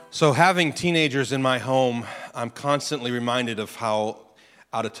So having teenagers in my home, I'm constantly reminded of how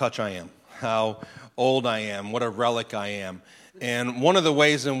out of touch I am, how old I am, what a relic I am. And one of the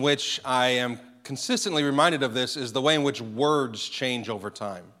ways in which I am consistently reminded of this is the way in which words change over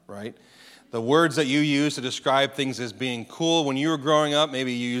time, right? The words that you use to describe things as being cool when you were growing up,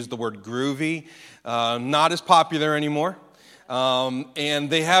 maybe you used the word groovy, not as popular anymore. And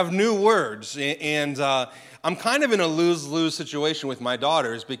they have new words. And I'm kind of in a lose-lose situation with my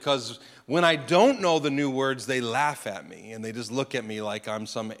daughters because when I don't know the new words, they laugh at me. And they just look at me like I'm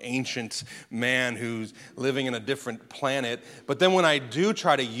some ancient man who's living in a different planet. But then when I do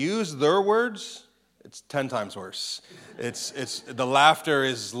try to use their words, it's 10 times worse. It's the laughter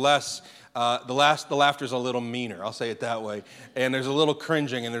is less... The laughter is a little meaner, I'll say it that way. And there's a little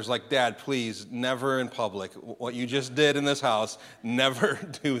cringing, and there's like, Dad, please, never in public. What you just did in this house, never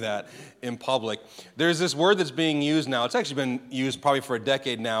do that in public. There's this word that's being used now. It's actually been used probably for a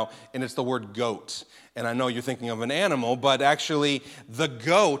decade now, and it's the word goat. And I know you're thinking of an animal, but actually the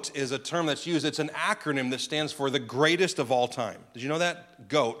GOAT is a term that's used. It's an acronym that stands for the greatest of all time. Did you know that?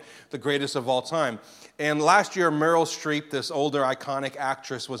 GOAT, the greatest of all time. And last year, Meryl Streep, this older iconic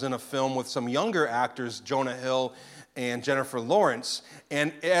actress, was in a film with some younger actors, Jonah Hill and Jennifer Lawrence.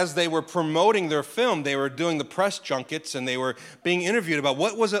 And as they were promoting their film, they were doing the press junkets and they were being interviewed about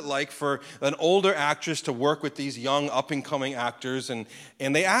what was it like for an older actress to work with these young up-and-coming actors. And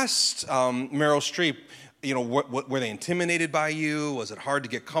they asked Meryl Streep, you know, were they intimidated by you? Was it hard to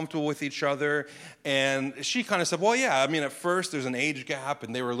get comfortable with each other? And she kind of said, well, yeah, I mean, at first there's an age gap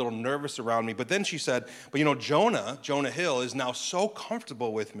and they were a little nervous around me. But then she said, but you know, Jonah Hill is now so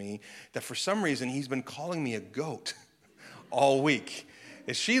comfortable with me that for some reason he's been calling me a goat all week.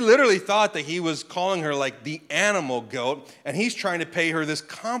 And she literally thought that he was calling her like the animal goat, and he's trying to pay her this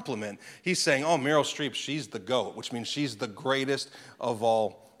compliment. He's saying, oh, Meryl Streep, she's the goat, which means she's the greatest of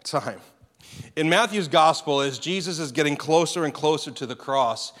all time. In Matthew's gospel, as Jesus is getting closer and closer to the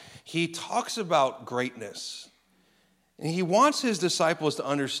cross, he talks about greatness. And he wants his disciples to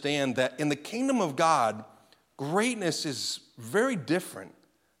understand that in the kingdom of God, greatness is very different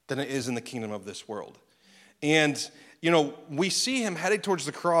than it is in the kingdom of this world. And, you know, we see him heading towards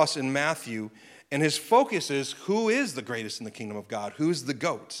the cross in Matthew, and his focus is who is the greatest in the kingdom of God? Who's the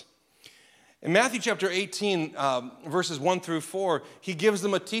GOAT? In Matthew chapter 18, verses 1 through 4, he gives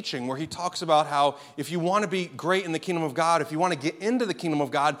them a teaching where he talks about how if you want to be great in the kingdom of God, if you want to get into the kingdom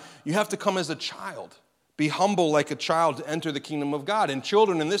of God, you have to come as a child. Be humble like a child to enter the kingdom of God. And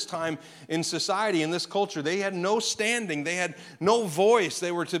children in this time in society, in this culture, they had no standing. They had no voice.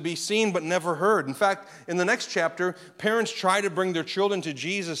 They were to be seen but never heard. In fact, in the next chapter, parents try to bring their children to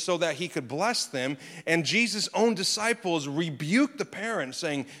Jesus so that he could bless them. And Jesus' own disciples rebuke the parents,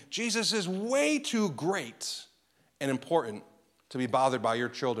 saying, Jesus is way too great and important to be bothered by your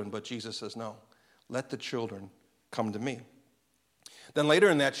children. But Jesus says, no, let the children come to me. Then later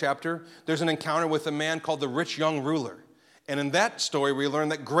in that chapter, there's an encounter with a man called the rich young ruler. And in that story, we learn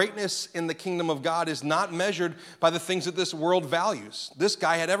that greatness in the kingdom of God is not measured by the things that this world values. This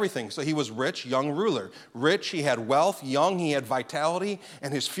guy had everything. So he was rich, young ruler. Rich, he had wealth. Young, he had vitality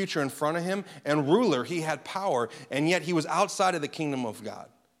and his future in front of him. And ruler, he had power. And yet he was outside of the kingdom of God.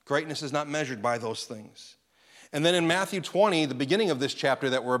 Greatness is not measured by those things. And then in Matthew 20, the beginning of this chapter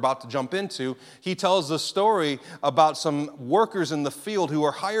that we're about to jump into, he tells the story about some workers in the field who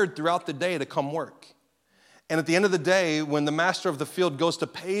are hired throughout the day to come work. And at the end of the day, when the master of the field goes to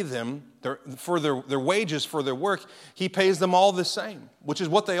pay them for their wages for their work, he pays them all the same, which is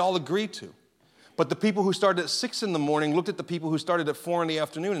what they all agreed to. But the people who started at 6 in the morning looked at the people who started at 4 in the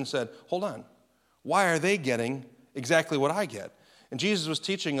afternoon and said, hold on, why are they getting exactly what I get? And Jesus was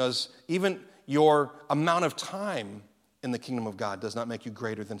teaching us even your amount of time in the kingdom of God does not make you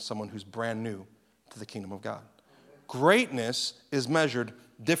greater than someone who's brand new to the kingdom of God. Greatness is measured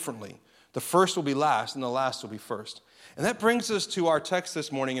differently. The first will be last, and the last will be first. And that brings us to our text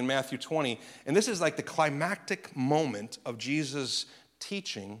this morning in Matthew 20. And this is like the climactic moment of Jesus'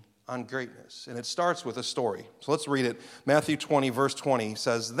 teaching on greatness. And it starts with a story. So let's read it. Matthew 20, verse 20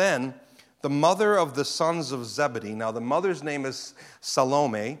 says, Then the mother of the sons of Zebedee, now the mother's name is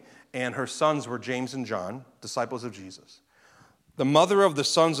Salome, and her sons were James and John, disciples of Jesus. The mother of the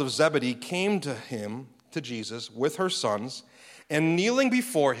sons of Zebedee came to him, to Jesus, with her sons, and kneeling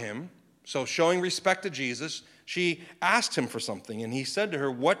before him, so showing respect to Jesus, she asked him for something, and he said to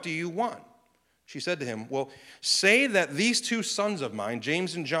her, What do you want? She said to him, Well, say that these 2 sons of mine,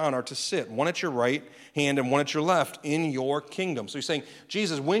 James and John, are to sit, one at your right hand and one at your left, in your kingdom. So he's saying,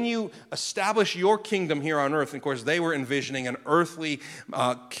 Jesus, when you establish your kingdom here on earth, and of course they were envisioning an earthly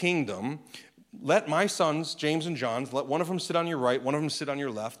kingdom, let my sons, James and John, let one of them sit on your right, one of them sit on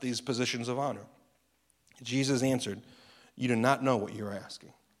your left, these positions of honor. Jesus answered, you do not know what you are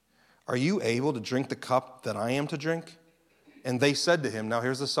asking. Are you able to drink the cup that I am to drink? And they said to him, now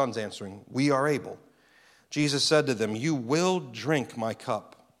here's the sons answering, we are able. Jesus said to them, you will drink my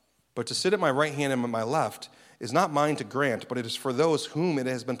cup, but to sit at my right hand and at my left is not mine to grant, but it is for those whom it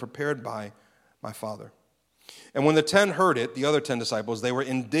has been prepared by my Father. And when the 10 heard it, the other 10 disciples, they were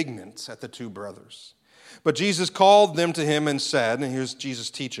indignant at the two brothers. But Jesus called them to him and said, and here's Jesus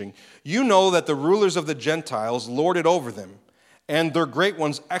teaching, you know that the rulers of the Gentiles lord it over them, and their great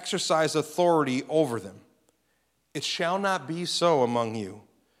ones exercise authority over them. It shall not be so among you.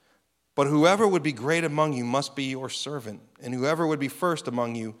 But whoever would be great among you must be your servant, and whoever would be first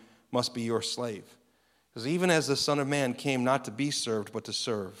among you must be your slave. Because even as the Son of Man came not to be served, but to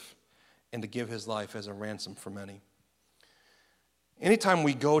serve, and to give his life as a ransom for many. Anytime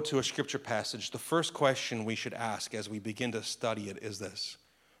we go to a scripture passage, the first question we should ask as we begin to study it is this: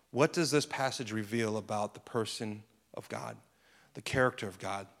 what does this passage reveal about the person of God, the character of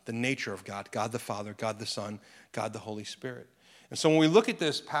God, the nature of God, God the Father, God the Son, God the Holy Spirit? And so when we look at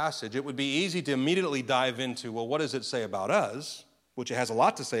this passage, it would be easy to immediately dive into, well, what does it say about us? Which it has a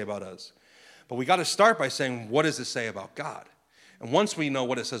lot to say about us. But we got to start by saying, what does it say about God? And once we know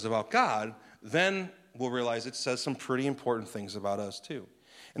what it says about God, then we'll realize it says some pretty important things about us too.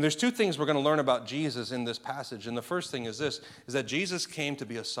 And there's two things we're going to learn about Jesus in this passage. And the first thing is this, is that Jesus came to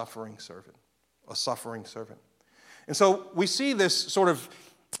be a suffering servant. A suffering servant. And so we see this sort of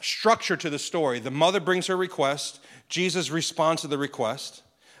structure to the story. The mother brings her request. Jesus responds to the request.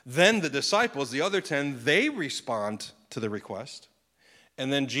 Then the disciples, the other 10, they respond to the request.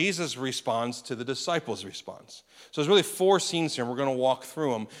 And then Jesus responds to the disciples' response. So there's really four scenes here, and we're going to walk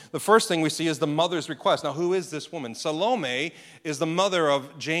through them. The first thing we see is the mother's request. Now, who is this woman? Salome is the mother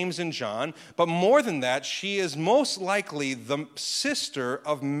of James and John, but more than that, she is most likely the sister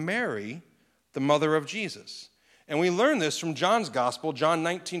of Mary, the mother of Jesus. And we learn this from John's gospel, John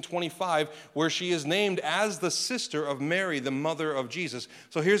 19:25, where she is named as the sister of Mary, the mother of Jesus.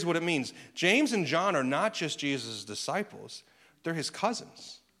 So here's what it means. James and John are not just Jesus' disciples. They're his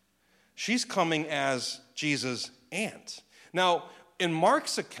cousins. She's coming as Jesus' aunt. Now, in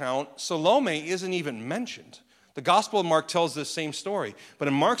Mark's account, Salome isn't even mentioned. The Gospel of Mark tells this same story. But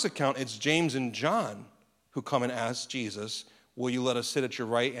in Mark's account, it's James and John who come and ask Jesus, will you let us sit at your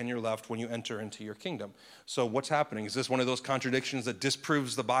right and your left when you enter into your kingdom? So what's happening? Is this one of those contradictions that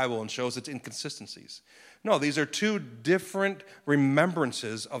disproves the Bible and shows its inconsistencies? No, these are two different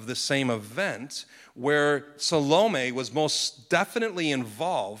remembrances of the same event where Salome was most definitely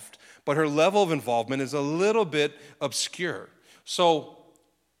involved, but her level of involvement is a little bit obscure. So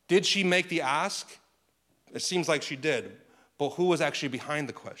did she make the ask? It seems like she did, but who was actually behind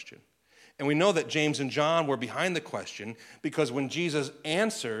the question? And we know that James and John were behind the question because when Jesus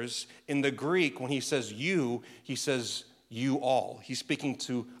answers in the Greek, when he says you, he says you all. He's speaking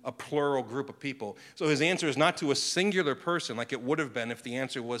to a plural group of people. So his answer is not to a singular person like it would have been if the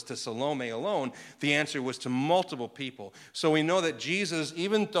answer was to Salome alone. The answer was to multiple people. So we know that Jesus,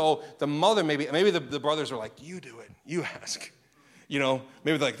 even though the mother, maybe the brothers are like, you do it, you ask. You know,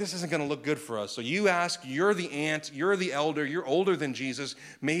 maybe they're like, this isn't going to look good for us. So you ask, you're the aunt, you're the elder, you're older than Jesus.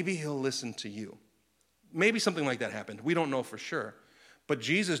 Maybe he'll listen to you. Maybe something like that happened. We don't know for sure. But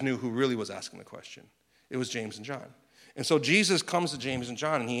Jesus knew who really was asking the question. It was James and John. And so Jesus comes to James and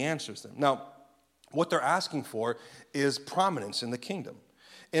John and he answers them. Now, what they're asking for is prominence in the kingdom.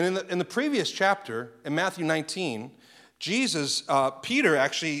 And in the previous chapter, in Matthew 19, Peter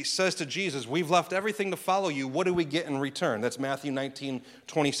actually says to Jesus, we've left everything to follow you. What do we get in return? That's Matthew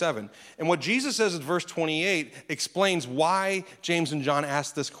 19:27. And what Jesus says in verse 28 explains why James and John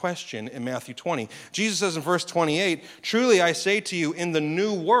asked this question in Matthew 20. Jesus says in verse 28, truly I say to you, in the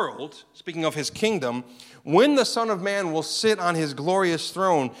new world, speaking of his kingdom, when the Son of Man will sit on his glorious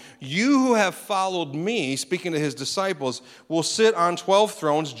throne, you who have followed me, speaking to his disciples, will sit on 12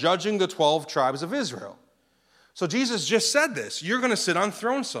 thrones, judging the 12 tribes of Israel. So Jesus just said this. You're going to sit on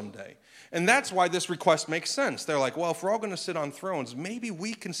thrones someday. And that's why this request makes sense. They're like, well, if we're all going to sit on thrones, maybe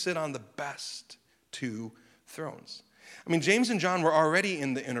we can sit on the best 2 thrones. I mean, James and John were already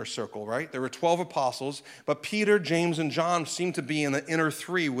in the inner circle, right? There were 12 apostles, but Peter, James, and John seemed to be in the inner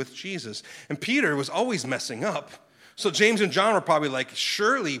 3 with Jesus. And Peter was always messing up. So James and John were probably like,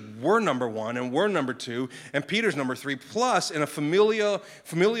 surely we're number 1 and we're number 2 and Peter's number 3. Plus, in a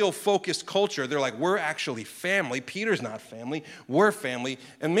familial focused culture, they're like, we're actually family. Peter's not family. We're family.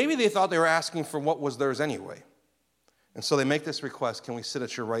 And maybe they thought they were asking for what was theirs anyway. And so they make this request, can we sit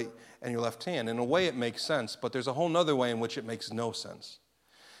at your right and your left hand? In a way, it makes sense, but there's a whole other way in which it makes no sense.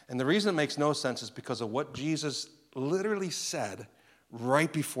 And the reason it makes no sense is because of what Jesus literally said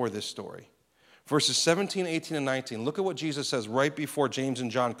right before this story. Verses 17, 18, and 19. Look at what Jesus says right before James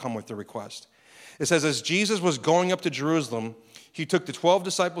and John come with the request. It says, as Jesus was going up to Jerusalem, he took the 12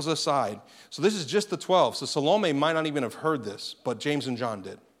 disciples aside. So this is just the 12. So Salome might not even have heard this, but James and John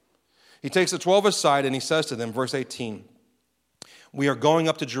did. He takes the 12 aside and he says to them, verse 18, we are going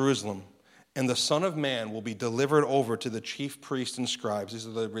up to Jerusalem, and the Son of Man will be delivered over to the chief priests and scribes. These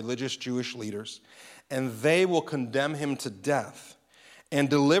are the religious Jewish leaders. And they will condemn him to death and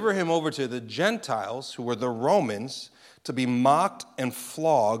deliver him over to the Gentiles, who were the Romans, to be mocked and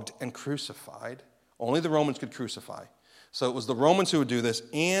flogged and crucified. Only the Romans could crucify. So it was the Romans who would do this,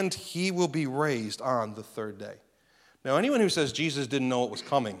 and he will be raised on the third day. Now, anyone who says Jesus didn't know what was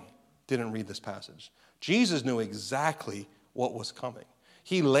coming didn't read this passage. Jesus knew exactly what was coming.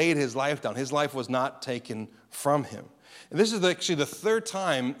 He laid his life down. His life was not taken from him. And this is actually the third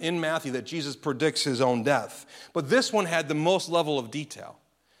time in Matthew that Jesus predicts his own death. But this one had the most level of detail.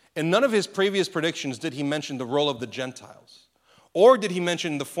 In none of his previous predictions did he mention the role of the Gentiles. Or did he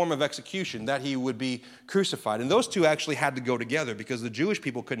mention the form of execution, that he would be crucified. And those two actually had to go together because the Jewish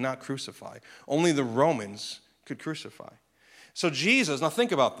people could not crucify. Only the Romans could crucify. So Jesus, now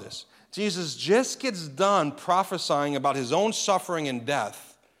think about this. Jesus just gets done prophesying about his own suffering and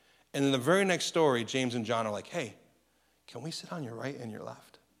death. And in the very next story, James and John are like, hey, can we sit on your right and your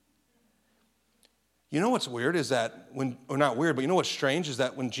left? You know what's weird is that or not weird, but you know what's strange is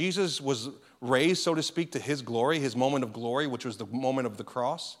that when Jesus was raised, so to speak, to his glory, his moment of glory, which was the moment of the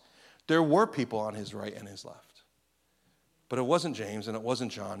cross, there were people on his right and his left. But it wasn't James and it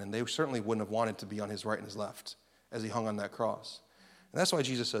wasn't John, and they certainly wouldn't have wanted to be on his right and his left as he hung on that cross. And that's why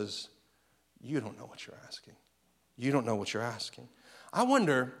Jesus says, you don't know what you're asking. You don't know what you're asking. I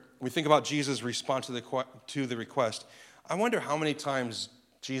wonder, when we think about Jesus' response to the request, I wonder how many times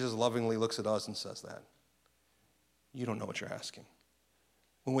Jesus lovingly looks at us and says that. You don't know what you're asking.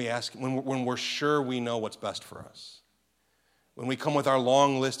 When we ask, when we're sure we know what's best for us. When we come with our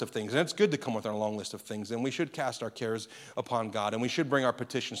long list of things, and it's good to come with our long list of things, and we should cast our cares upon God, and we should bring our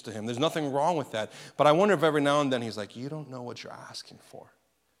petitions to him. There's nothing wrong with that. But I wonder if every now and then he's like, you don't know what you're asking for.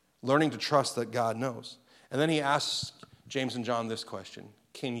 Learning to trust that God knows. And then he asks James and John this question: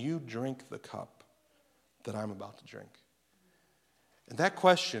 can you drink the cup that I'm about to drink? And that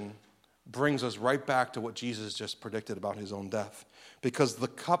question brings us right back to what Jesus just predicted about his own death. Because the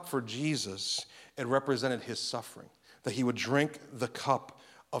cup for Jesus, it represented his suffering. That he would drink the cup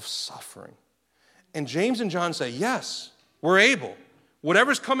of suffering. And James and John say, yes, we're able.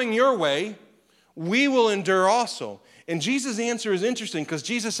 Whatever's coming your way, we will endure also. And Jesus' answer is interesting because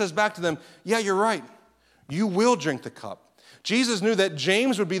Jesus says back to them, yeah, you're right. You will drink the cup. Jesus knew that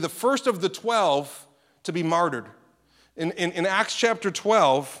James would be the first of the 12 to be martyred. In Acts chapter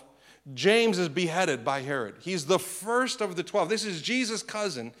 12, James is beheaded by Herod. He's the first of the 12. This is Jesus'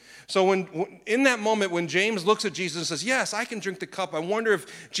 cousin. So in that moment when James looks at Jesus and says, yes, I can drink the cup, I wonder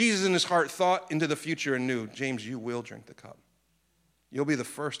if Jesus in his heart thought into the future and knew, James, you will drink the cup. You'll be the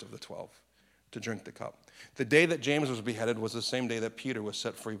first of the 12 to drink the cup. The day that James was beheaded was the same day that Peter was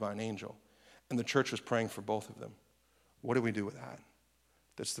set free by an angel. And the church was praying for both of them. What do we do with that?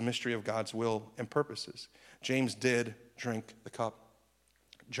 That's the mystery of God's will and purposes. James did drink the cup.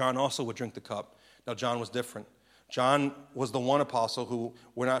 John also would drink the cup. Now, John was different. John was the one apostle who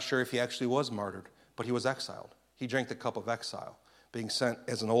we're not sure if he actually was martyred, but he was exiled. He drank the cup of exile, being sent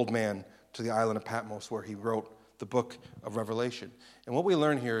as an old man to the island of Patmos where he wrote the book of Revelation. And what we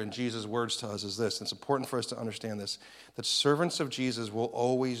learn here in Jesus' words to us is this, and it's important for us to understand this, that servants of Jesus will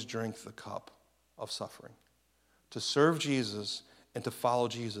always drink the cup of suffering. To serve Jesus and to follow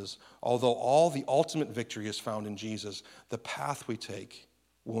Jesus, although all the ultimate victory is found in Jesus, the path we take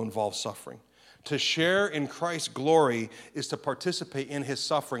will involve suffering. To share in Christ's glory is to participate in his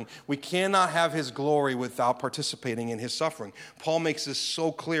suffering. We cannot have his glory without participating in his suffering. Paul makes this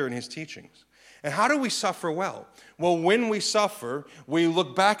so clear in his teachings. And how do we suffer well? Well, when we suffer, we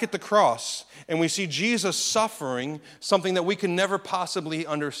look back at the cross and we see Jesus suffering something that we can never possibly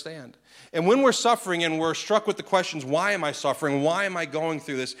understand. And when we're suffering and we're struck with the questions, why am I suffering? Why am I going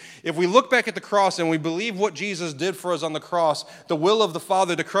through this? If we look back at the cross and we believe what Jesus did for us on the cross, the will of the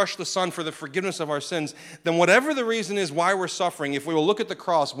Father to crush the Son for the forgiveness of our sins, then whatever the reason is why we're suffering, if we will look at the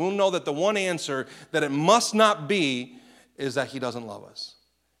cross, we'll know that the one answer that it must not be is that he doesn't love us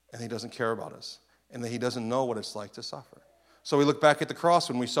and he doesn't care about us and that he doesn't know what it's like to suffer. So we look back at the cross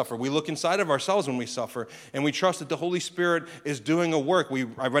when we suffer. We look inside of ourselves when we suffer, and we trust that the Holy Spirit is doing a work.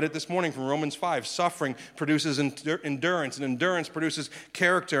 I read it this morning from Romans 5. Suffering produces endurance, and endurance produces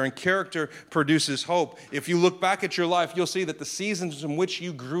character, and character produces hope. If you look back at your life, you'll see that the seasons in which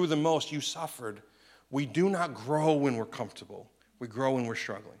you grew the most, you suffered. We do not grow when we're comfortable. We grow when we're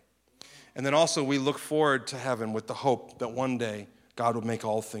struggling. And then also we look forward to heaven with the hope that one day God will make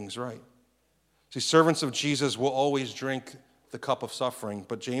all things right. See, servants of Jesus will always drink the cup of suffering,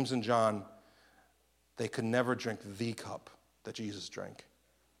 but James and John, they could never drink the cup that Jesus drank.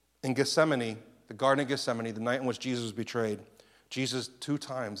 In Gethsemane, the Garden of Gethsemane, the night in which Jesus was betrayed, Jesus 2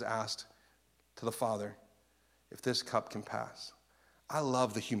 times asked to the Father if this cup can pass. I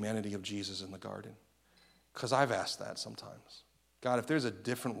love the humanity of Jesus in the garden because I've asked that sometimes. God, if there's a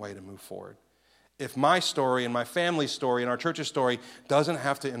different way to move forward, if my story and my family's story and our church's story doesn't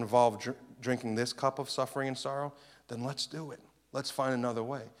have to involve drinking this cup of suffering and sorrow, then let's do it. Let's find another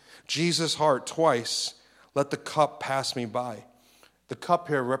way. Jesus' heart twice, let the cup pass me by. The cup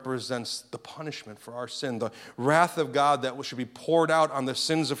here represents the punishment for our sin, the wrath of God that should be poured out on the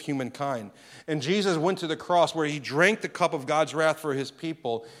sins of humankind. And Jesus went to the cross where he drank the cup of God's wrath for his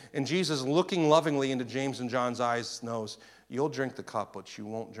people. And Jesus, looking lovingly into James and John's eyes, knows, you'll drink the cup, but you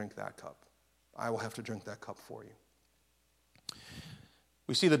won't drink that cup. I will have to drink that cup for you.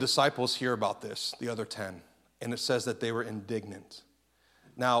 We see the disciples hear about this, the other 10, and it says that they were indignant.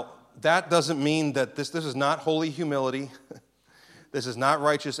 Now, that doesn't mean that this is not holy humility. This is not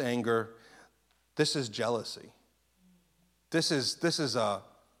righteous anger. This is jealousy. This is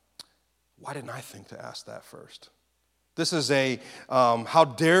why didn't I think to ask that first? This is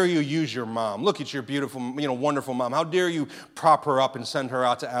how dare you use your mom? Look at your beautiful, wonderful mom. How dare you prop her up and send her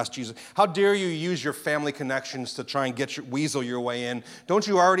out to ask Jesus? How dare you use your family connections to try and weasel your way in? Don't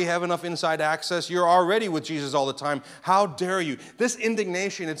you already have enough inside access? You're already with Jesus all the time. How dare you? This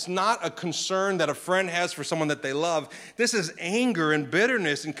indignation, it's not a concern that a friend has for someone that they love. This is anger and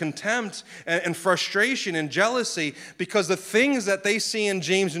bitterness and contempt and frustration and jealousy because the things that they see in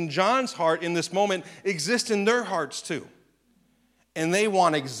James and John's heart in this moment exist in their hearts too. And they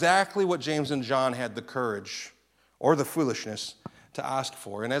want exactly what James and John had the courage or the foolishness to ask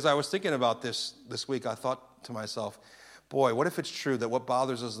for. And as I was thinking about this week, I thought to myself, boy, what if it's true that what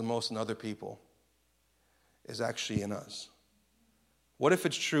bothers us the most in other people is actually in us? What if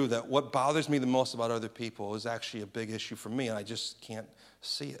it's true that what bothers me the most about other people is actually a big issue for me and I just can't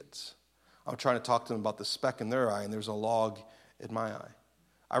see it? I'm trying to talk to them about the speck in their eye and there's a log in my eye.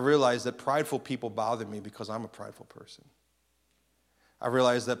 I realize that prideful people bother me because I'm a prideful person. I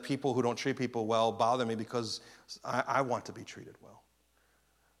realize that people who don't treat people well bother me because I want to be treated well.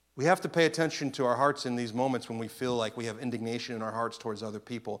 We have to pay attention to our hearts in these moments when we feel like we have indignation in our hearts towards other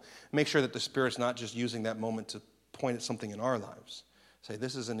people. Make sure that the Spirit's not just using that moment to point at something in our lives. Say,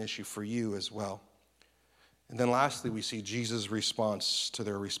 this is an issue for you as well. And then lastly, we see Jesus' response to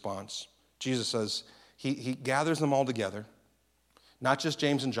their response. Jesus says, he gathers them all together, not just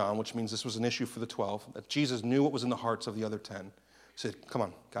James and John, which means this was an issue for the 12, that Jesus knew what was in the hearts of the other 10. He said, come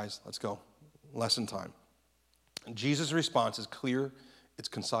on, guys, let's go. Lesson time. And Jesus' response is clear, it's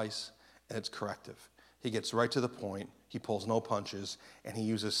concise, and it's corrective. He gets right to the point. He pulls no punches, and he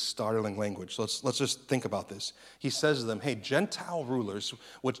uses startling language. So let's just think about this. He says to them, hey, Gentile rulers,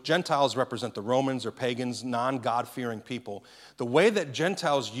 which Gentiles represent the Romans or pagans, non-God-fearing people, the way that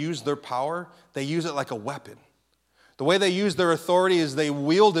Gentiles use their power, they use it like a weapon. The way they use their authority is they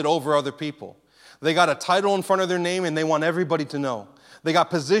wield it over other people. They got a title in front of their name, and they want everybody to know. They got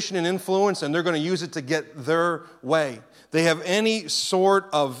position and influence, and they're going to use it to get their way. They have any sort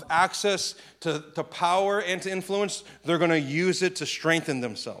of access to power and to influence, they're going to use it to strengthen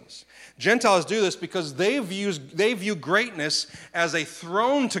themselves. Gentiles do this because they view greatness as a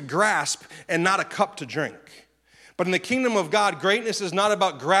throne to grasp and not a cup to drink. But in the kingdom of God, greatness is not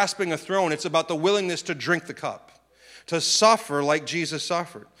about grasping a throne. It's about the willingness to drink the cup, to suffer like Jesus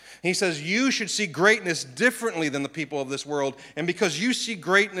suffered. He says, you should see greatness differently than the people of this world. And because you see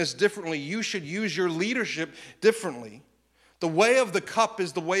greatness differently, you should use your leadership differently. The way of the cup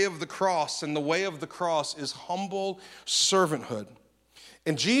is the way of the cross, and the way of the cross is humble servanthood.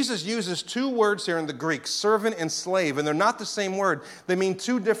 And Jesus uses two words here in the Greek, servant and slave, and they're not the same word. They mean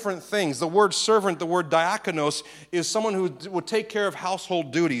two different things. The word servant, the word diakonos, is someone who would take care of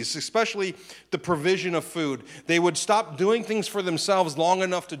household duties, especially the provision of food. They would stop doing things for themselves long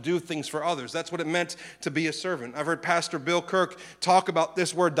enough to do things for others. That's what it meant to be a servant. I've heard Pastor Bill Kirk talk about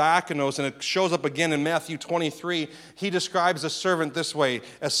this word diakonos, and it shows up again in Matthew 23. He describes a servant this way,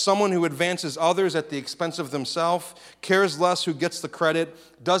 as someone who advances others at the expense of themselves, cares less who gets the credit,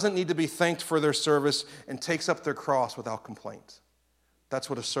 credit, doesn't need to be thanked for their service, and takes up their cross without complaint. That's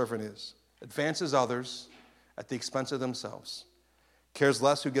what a servant is. Advances others at the expense of themselves, cares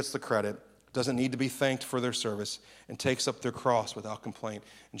less who gets the credit, doesn't need to be thanked for their service, and takes up their cross without complaint.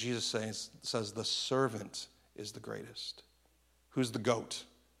 And Jesus says the servant is the greatest. Who's the goat?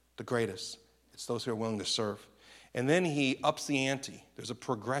 The greatest. It's those who are willing to serve. And then he ups the ante. There's a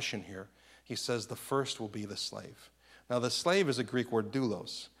progression here. He says the first will be the slave. Now the slave is a Greek word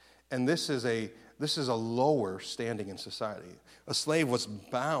doulos, and this is a lower standing in society. A slave was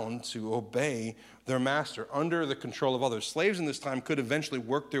bound to obey their master under the control of others. Slaves in this time could eventually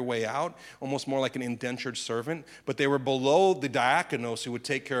work their way out, almost more like an indentured servant, but they were below the diakonos who would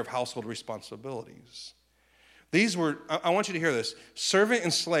take care of household responsibilities. These were, I want you to hear this, servant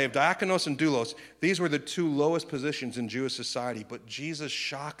and slave, diakonos and doulos, these were the two lowest positions in Jewish society, but Jesus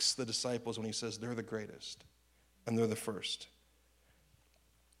shocks the disciples when he says they're the greatest and they're the first.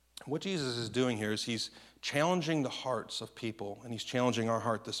 What Jesus is doing here is he's challenging the hearts of people, and he's challenging our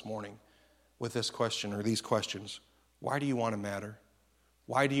heart this morning with this question or these questions. Why do you want to matter?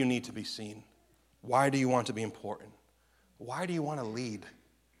 Why do you need to be seen? Why do you want to be important? Why do you want to lead?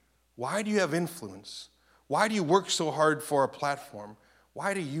 Why do you have influence? Why do you work so hard for a platform?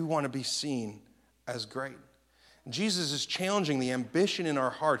 Why do you want to be seen as great? Jesus is challenging the ambition in our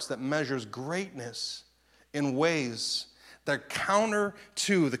hearts that measures greatness in ways that counter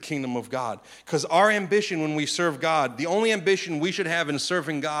to the kingdom of God. Because our ambition when we serve God, the only ambition we should have in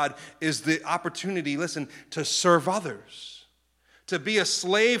serving God is the opportunity, listen, to serve others. To be a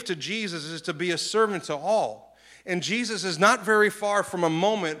slave to Jesus is to be a servant to all. And Jesus is not very far from a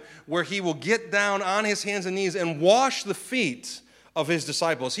moment where he will get down on his hands and knees and wash the feet of his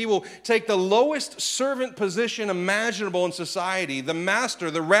disciples. He will take the lowest servant position imaginable in society. The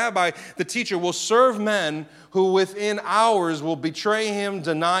master, the rabbi, the teacher will serve men who within hours will betray him,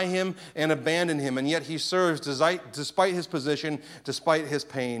 deny him, and abandon him. And yet he serves despite his position, despite his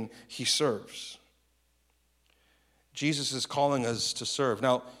pain, he serves. Jesus is calling us to serve.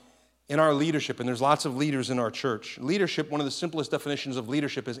 Now, in our leadership, and there's lots of leaders in our church, leadership, one of the simplest definitions of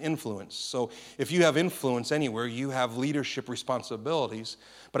leadership is influence. So if you have influence anywhere, you have leadership responsibilities.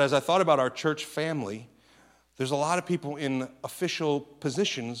 But as I thought about our church family, there's a lot of people in official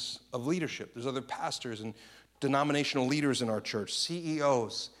positions of leadership. There's other pastors and denominational leaders in our church,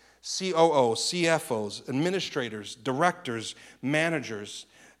 CEOs, COOs, CFOs, administrators, directors, managers,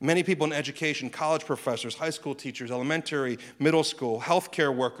 many people in education, college professors, high school teachers, elementary, middle school,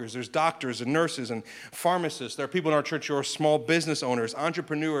 healthcare workers. There's doctors and nurses and pharmacists. There are people in our church who are small business owners,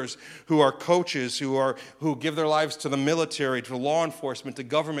 entrepreneurs, who are coaches, who give their lives to the military, to law enforcement, to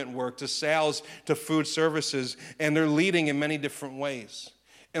government work, to sales, to food services, and they're leading in many different ways.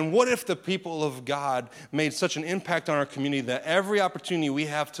 And what if the people of God made such an impact on our community that every opportunity we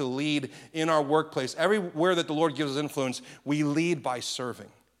have to lead in our workplace, everywhere that the Lord gives us influence, we lead by serving.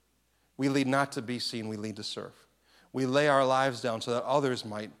 We lead not to be seen, we lead to serve. We lay our lives down so that others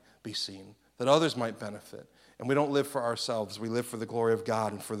might be seen, that others might benefit. And we don't live for ourselves, we live for the glory of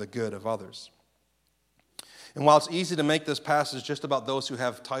God and for the good of others. And while it's easy to make this passage just about those who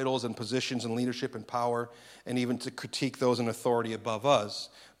have titles and positions and leadership and power, and even to critique those in authority above us,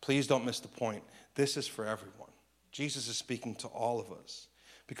 please don't miss the point. This is for everyone. Jesus is speaking to all of us,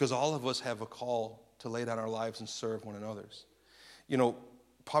 because all of us have a call to lay down our lives and serve one another. You know,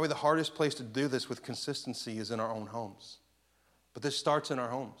 probably the hardest place to do this with consistency is in our own homes. But this starts in our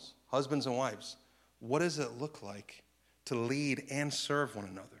homes, husbands and wives. What does it look like to lead and serve one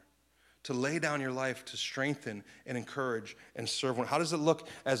another? To lay down your life to strengthen and encourage and serve one. How does it look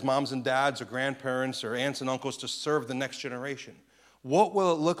as moms and dads or grandparents or aunts and uncles to serve the next generation? What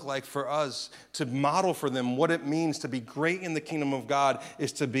will it look like for us to model for them what it means to be great in the kingdom of God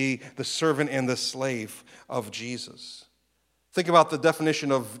is to be the servant and the slave of Jesus? Think about the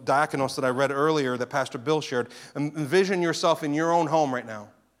definition of diakonos that I read earlier that Pastor Bill shared. Envision yourself in your own home right now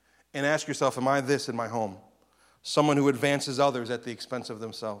and ask yourself, am I this in my home? Someone who advances others at the expense of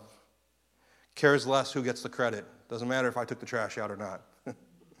themselves. Cares less who gets the credit. Doesn't matter if I took the trash out or not.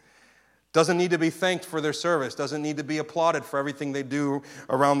 Doesn't need to be thanked for their service. Doesn't need to be applauded for everything they do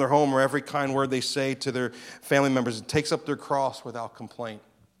around their home or every kind word they say to their family members. It takes up their cross without complaint.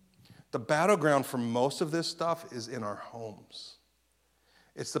 The battleground for most of this stuff is in our homes.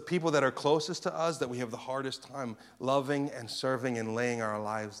 It's the people that are closest to us that we have the hardest time loving and serving and laying our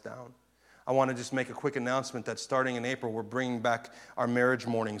lives down. I want to just make a quick announcement that starting in April, we're bringing back our marriage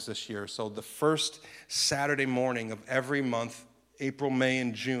mornings this year. So the first Saturday morning of every month April, May,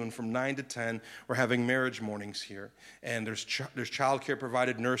 and June from 9 to 10. We're having marriage mornings here. And there's child care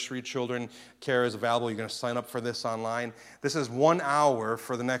provided, nursery, children care is available. You're going to sign up for this online. This is 1 hour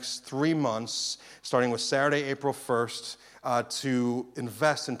for the next 3 months, starting with Saturday, April 1st, to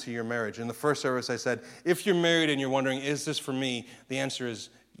invest into your marriage. In the first service, I said, if you're married and you're wondering, is this for me? The answer is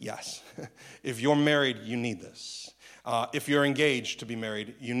yes. If you're married, you need this. If you're engaged to be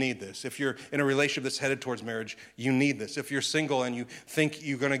married, you need this. If you're in a relationship that's headed towards marriage, you need this. If you're single and you think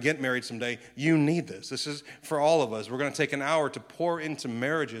you're going to get married someday, you need this. This is for all of us. We're going to take an hour to pour into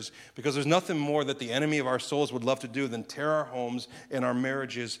marriages because there's nothing more that the enemy of our souls would love to do than tear our homes and our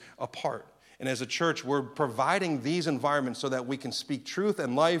marriages apart. And as a church, we're providing these environments so that we can speak truth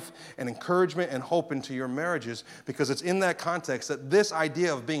and life and encouragement and hope into your marriages, because it's in that context that this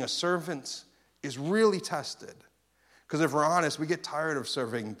idea of being a servant is really tested. Because if we're honest, we get tired of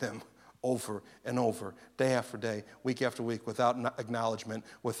serving them over and over, day after day, week after week, without acknowledgement,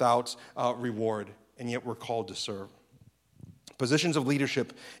 without reward, and yet we're called to serve. Positions of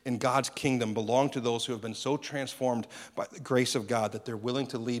leadership in God's kingdom belong to those who have been so transformed by the grace of God that they're willing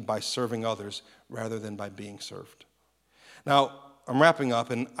to lead by serving others rather than by being served. Now, I'm wrapping up,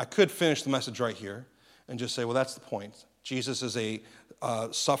 and I could finish the message right here and just say, well, that's the point. Jesus is a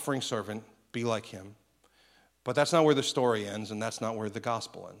suffering servant. Be like him. But that's not where the story ends, and that's not where the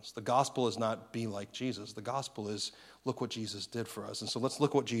gospel ends. The gospel is not be like Jesus. The gospel is look what Jesus did for us. And so let's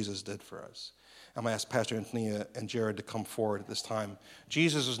look what Jesus did for us. I'm going to ask Pastor Anthony and Jared to come forward at this time.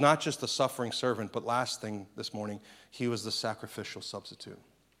 Jesus was not just the suffering servant, but last thing this morning, he was the sacrificial substitute.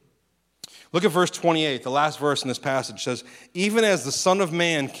 Look at verse 28. The last verse in this passage says, even as the Son of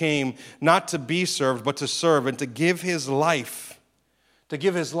Man came not to be served, but to serve and to give his life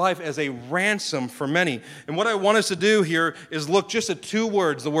as a ransom for many. And what I want us to do here is look just at two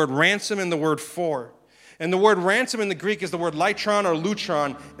words, the word ransom and the word for. And the word ransom in the Greek is the word litron or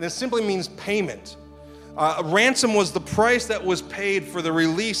lutron, and it simply means payment. Ransom was the price that was paid for the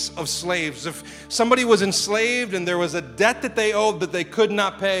release of slaves. If somebody was enslaved and there was a debt that they owed that they could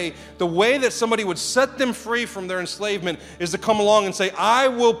not pay, the way that somebody would set them free from their enslavement is to come along and say, I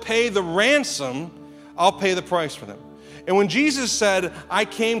will pay the ransom, I'll pay the price for them. And when Jesus said, I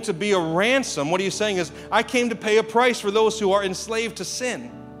came to be a ransom, what he's saying is, I came to pay a price for those who are enslaved to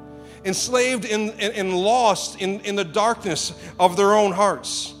sin, enslaved and lost in the darkness of their own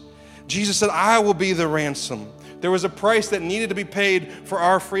hearts. Jesus said, I will be the ransom. There was a price that needed to be paid for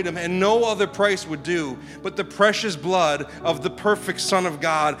our freedom, and no other price would do but the precious blood of the perfect Son of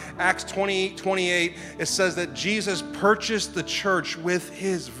God. Acts 28, it says that Jesus purchased the church with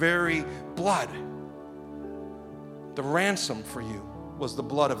his very blood. The ransom for you was the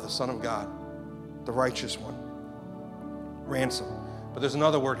blood of the Son of God, the righteous one. Ransom. But there's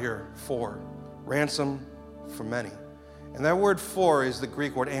another word here, for. Ransom for many. And that word for is the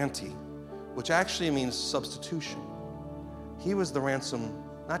Greek word anti, which actually means substitution. He was the ransom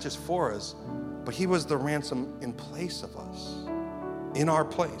not just for us, but he was the ransom in place of us, in our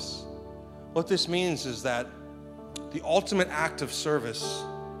place. What this means is that the ultimate act of service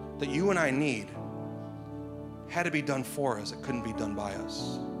that you and I need had to be done for us. It couldn't be done by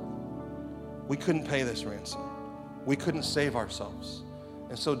us. We couldn't pay this ransom. We couldn't save ourselves.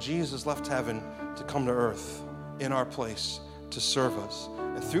 And so Jesus left heaven to come to earth in our place to serve us.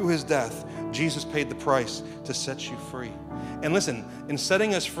 And through his death, Jesus paid the price to set you free. And listen, in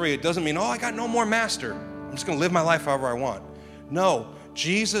setting us free, it doesn't mean, I got no more master. I'm just going to live my life however I want. No,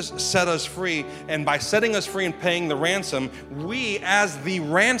 Jesus set us free. And by setting us free and paying the ransom, we as the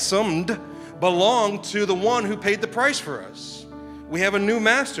ransomed belong to the one who paid the price for us. We have a new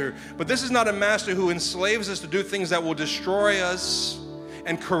master, but this is not a master who enslaves us to do things that will destroy us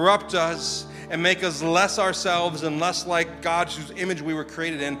and corrupt us and make us less ourselves and less like God, whose image we were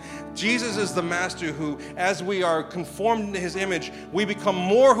created in. Jesus is the master who, as we are conformed to his image, we become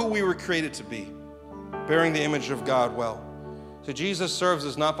more who we were created to be, bearing the image of God well. So Jesus serves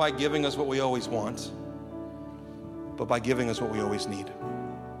us not by giving us what we always want, but by giving us what we always need.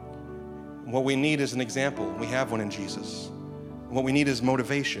 What we need is an example. We have one in Jesus. What we need is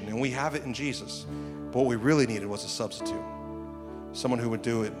motivation, and we have it in Jesus. But what we really needed was a substitute. Someone who would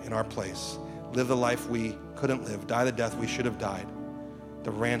do it in our place, live the life we couldn't live, die the death we should have died,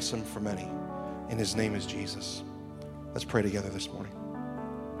 the ransom for many. And his name is Jesus. Let's pray together this morning.